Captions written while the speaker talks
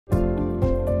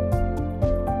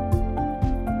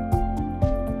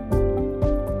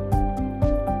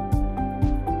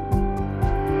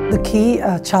key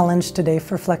challenge today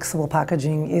for flexible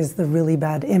packaging is the really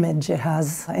bad image it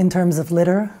has in terms of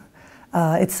litter.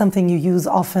 It's something you use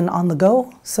often on the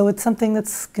go, so it's something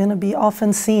that's going to be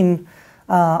often seen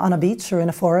on a beach or in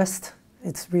a forest.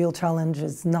 Its real challenge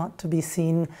is not to be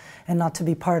seen and not to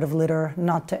be part of litter,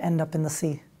 not to end up in the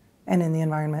sea and in the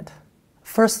environment.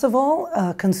 First of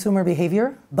all, consumer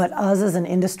behavior, but us as an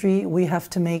industry, we have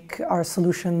to make our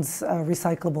solutions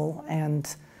recyclable,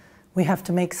 and we have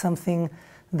to make something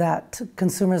that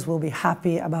consumers will be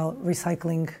happy about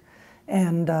recycling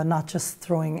and not just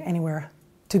throwing anywhere.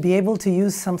 To be able to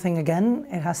use something again,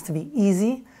 it has to be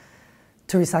easy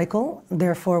to recycle.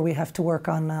 Therefore, we have to work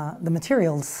on the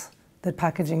materials that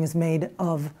packaging is made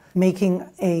of. Making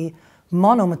a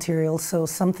monomaterial, so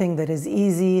something that is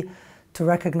easy to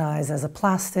recognize as a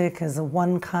plastic, as a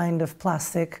one kind of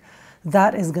plastic,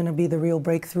 that is going to be the real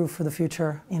breakthrough for the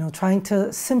future. You know, trying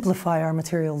to simplify our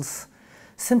materials.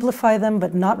 Simplify them,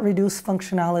 but not reduce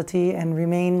functionality, and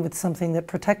remain with something that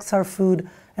protects our food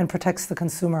and protects the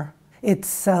consumer. It's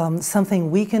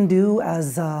something we can do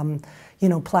as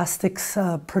plastics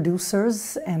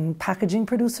producers and packaging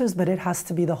producers, but it has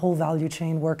to be the whole value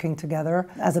chain working together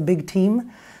as a big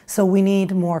team. So we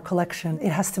need more collection.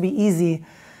 It has to be easy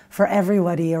for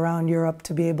everybody around Europe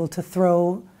to be able to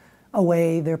throw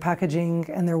away their packaging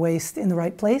and their waste in the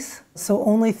right place. So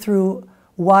only through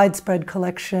widespread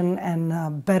collection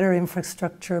and better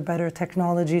infrastructure, better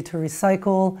technology to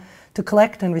recycle, to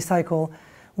collect and recycle,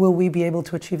 will we be able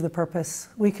to achieve the purpose.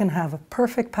 We can have a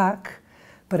perfect pack,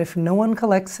 but if no one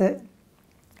collects it,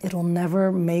 it'll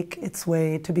never make its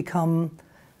way to become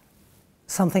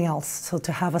something else, so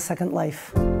to have a second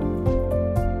life.